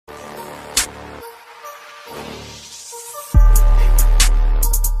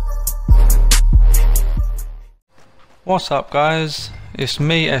What's up guys, it's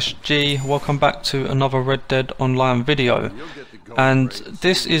me SG, welcome back to another Red Dead Online video, and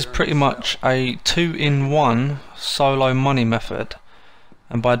this is pretty much a 2-in-1 solo money method,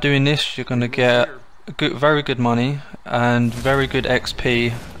 and by doing this you're going to get very good money and very good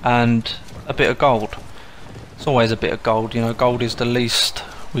XP and a bit of gold. It's always a bit of gold, you know, gold is the least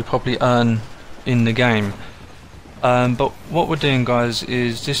we probably earn in the game. But what we're doing guys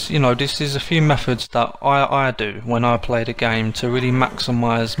is this, this is a few methods that I do when I play the game to really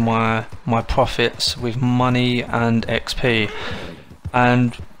maximize my profits with money and XP.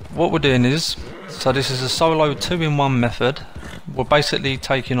 And what we're doing is, so this is a solo 2-in-1 method. We're basically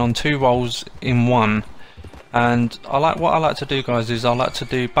taking on 2 roles in one. And what I like to do guys is I like to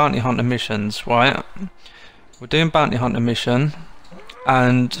do bounty hunter missions, right? We're doing bounty hunter mission,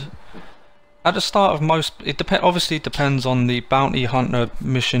 and at the start of most, obviously depends on the bounty hunter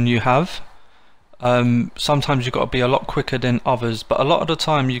mission you have. Sometimes you've got to be a lot quicker than others, but a lot of the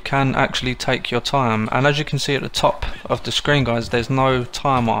time you can actually take your time. And as you can see at the top of the screen guys, there's no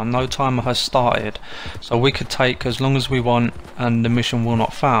timer, no timer has started. So we could take as long as we want and the mission will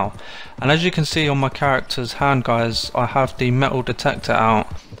not fail. And as you can see on my character's hand guys, I have the metal detector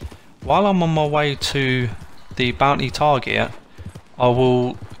out. While I'm on my way to the bounty target, I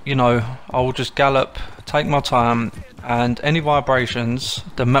will just gallop, take my time, and any vibrations,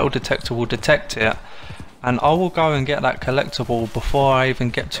 the metal detector will detect it, and I will go and get that collectible before I even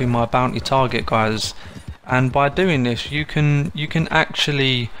get to my bounty target guys. And by doing this you can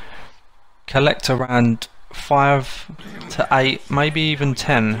actually collect around 5 to 8, maybe even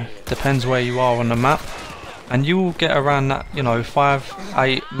 10, depends where you are on the map, and you will get around that 5,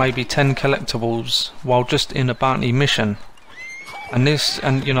 8, maybe 10 collectibles while just in a bounty mission. And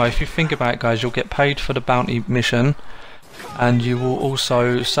if you think about it guys, you'll get paid for the bounty mission, and you will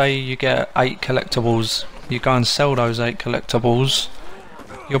also, say you get 8 collectibles, you go and sell those 8 collectibles,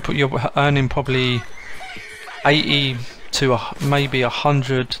 you're earning probably 80 to maybe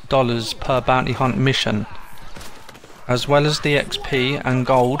 $100 per bounty hunt mission, as well as the XP and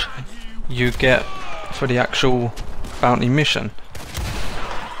gold you get for the actual bounty mission.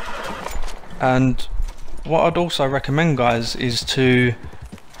 And what I'd also recommend guys is to,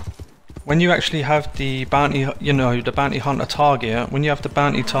 when you actually have the bounty, the bounty hunter target, when you have the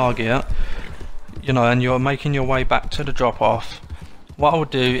bounty target, and you're making your way back to the drop off, what I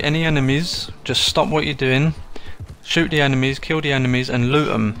would do, any enemies, just stop what you're doing, shoot the enemies, kill the enemies and loot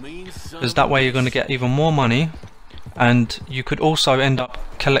them, because that way you're going to get even more money, and you could also end up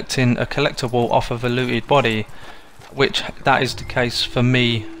collecting a collectible off of a looted body, which that is the case for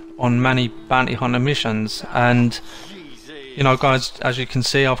me on many bounty hunter missions. And guys, as you can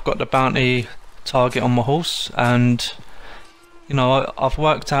see, I've got the bounty target on my horse, and I've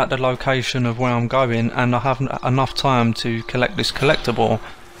worked out the location of where I'm going, and I have enough time to collect this collectible.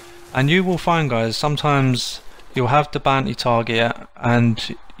 And you will find guys, sometimes you'll have the bounty target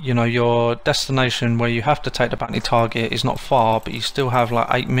and your destination where you have to take the bounty target is not far, but you still have like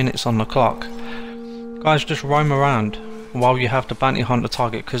 8 minutes on the clock. Guys, just roam around while you have the bounty hunter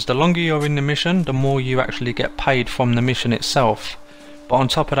target, because the longer you're in the mission, the more you actually get paid from the mission itself. But on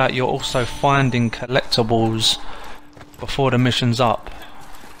top of that, you're also finding collectibles before the mission's up.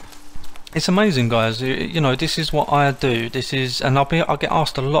 It's amazing guys, this is what I do. And I get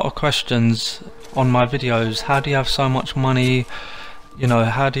asked a lot of questions on my videos. How do you have so much money?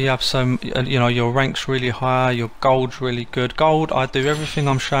 How do you have so, your rank's really high, your gold's really good. Gold, I do everything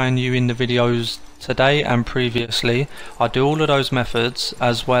I'm showing you in the videos today and previously. I do all of those methods,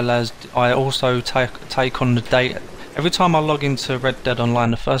 as well as I also take on the day. Every time I log into Red Dead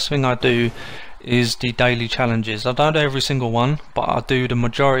Online, the first thing I do is the daily challenges. I don't do every single one, but I do the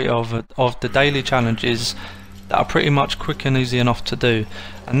majority of the daily challenges that are pretty much quick and easy enough to do,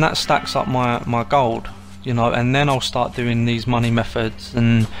 and that stacks up my gold, and then I'll start doing these money methods.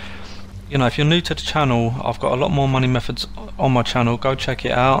 And if you're new to the channel, I've got a lot more money methods on my channel. Go check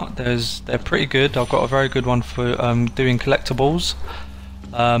it out. They're pretty good. I've got a very good one for doing collectibles.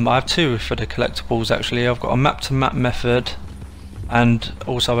 I have 2 for the collectibles actually. I've got a map to map method, and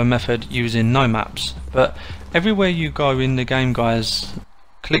also a method using no maps. But everywhere you go in the game guys,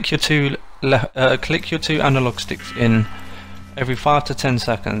 click your 2 analog sticks in every 5 to 10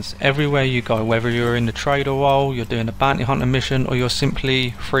 seconds. Everywhere you go, whether you're in the trader role, you're doing a bounty hunter mission, or you're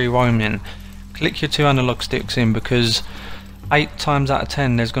simply free roaming, click your 2 analog sticks in, because 8 times out of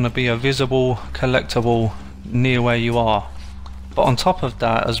 10 there's going to be a visible collectible near where you are. But on top of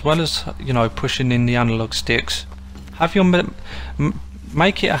that, as well as pushing in the analog sticks, have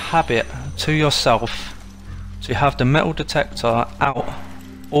make it a habit to yourself to have the metal detector out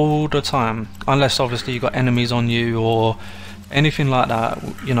all the time, unless obviously you got enemies on you or anything like that,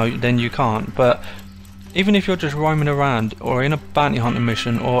 you know, then you can't. But even if you're just roaming around or in a bounty hunting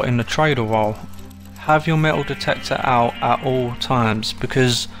mission or in the trader role, have your metal detector out at all times,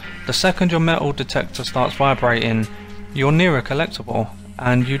 because the second your metal detector starts vibrating, you're near a collectible,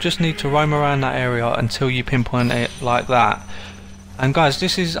 and you just need to roam around that area until you pinpoint it like that. And guys,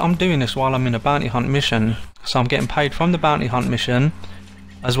 I'm doing this while I'm in a bounty hunt mission, so I'm getting paid from the bounty hunt mission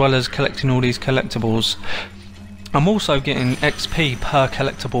as well as collecting all these collectibles. I'm also getting XP per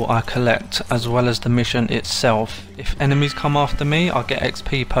collectible I collect, as well as the mission itself. If enemies come after me, I get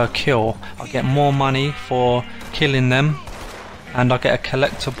XP per kill. I get more money for killing them, and I get a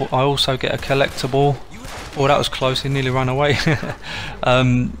collectible. I also get a collectible. Oh, that was close, he nearly ran away.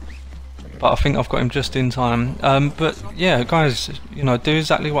 But I think I've got him just in time. But yeah, guys, you know, do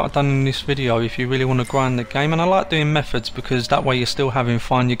exactly what I've done in this video if you really want to grind the game. And I like doing methods because that way you're still having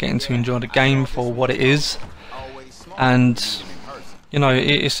fun, you're getting to enjoy the game for what it is. And you know,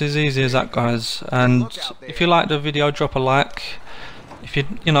 it's as easy as that, guys. And if you like the video, drop a like. If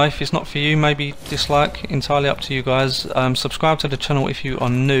if it's not for you, maybe dislike, entirely up to you guys. Subscribe to the channel if you are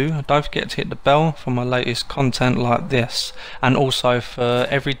new. Don't forget to hit the bell for my latest content like this, and also for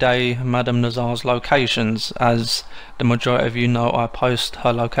everyday Madame Nazar's locations, as the majority of you know I post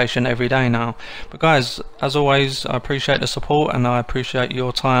her location every day now. But guys, as always, I appreciate the support and I appreciate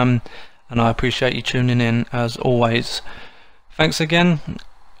your time, and I appreciate you tuning in as always. Thanks again.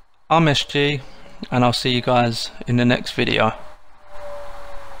 I'm SG, and I'll see you guys in the next video.